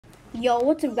Yo,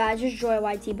 what's up guys, it's Joy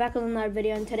YT back with another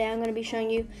video, and today I'm going to be showing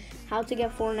you how to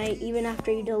get Fortnite even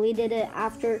after you deleted it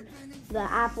after the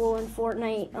Apple and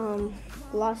Fortnite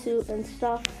lawsuit and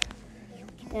stuff.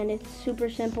 And it's super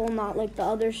simple, not like the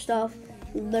other stuff,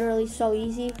 literally so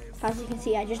easy. As you can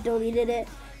see, I just deleted it.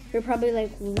 You're probably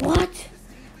like, what?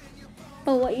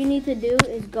 But what you need to do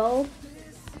is go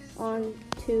on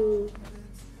to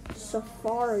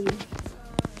Safari.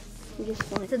 You just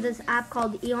find to this app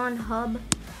called eonhubapp.com.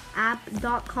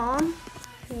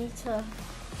 You need to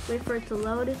wait for it to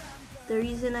load. The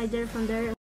reason I did it from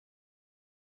there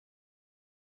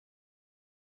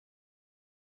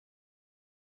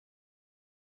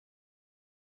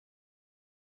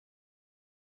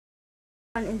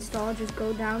on install, just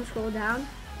go down, scroll down,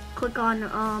 click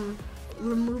on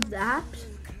remove the apps,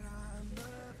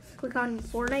 click on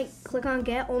Fortnite, click on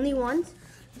get only once,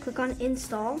 click on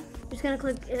install. I'm just gonna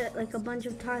click it like a bunch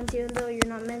of times, even though you're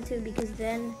not meant to, because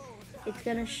then it's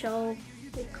gonna show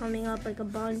it coming up like a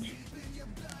bunch.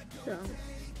 So,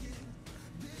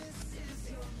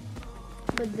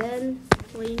 but then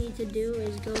what you need to do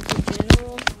is go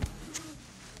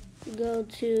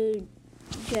to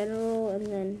general, and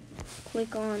then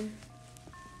click on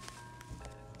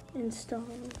install.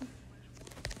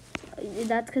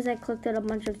 That's because I clicked it a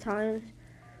bunch of times.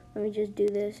 Let me just do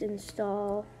this,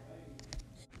 install.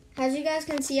 As you guys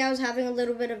can see, I was having a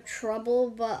little bit of trouble,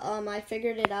 but I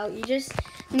figured it out. You just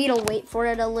need to wait for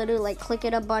it a little, like click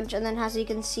it a bunch, and then as you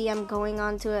can see, I'm going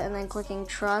onto it and then clicking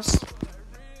trust.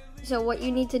 So what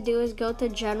you need to do is go to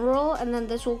general, and then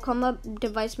this will come up,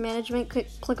 device management.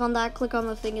 Click on that, click on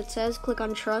the thing it says, click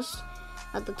on trust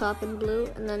at the top in blue,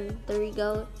 and then there you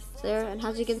go, it's there. And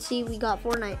as you can see, we got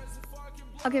Fortnite.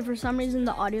 Okay, for some reason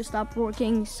the audio stopped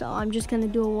working, so I'm just gonna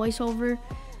do a voiceover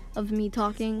of me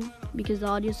talking because the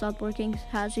audio stopped working.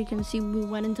 As you can see, we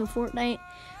went into Fortnite.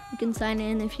 You can sign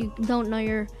in. If you don't know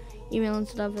your email and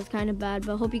stuff, that's kind of bad,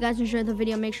 but hope you guys enjoyed the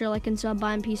video. Make sure to like and sub.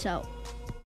 Bye and peace out.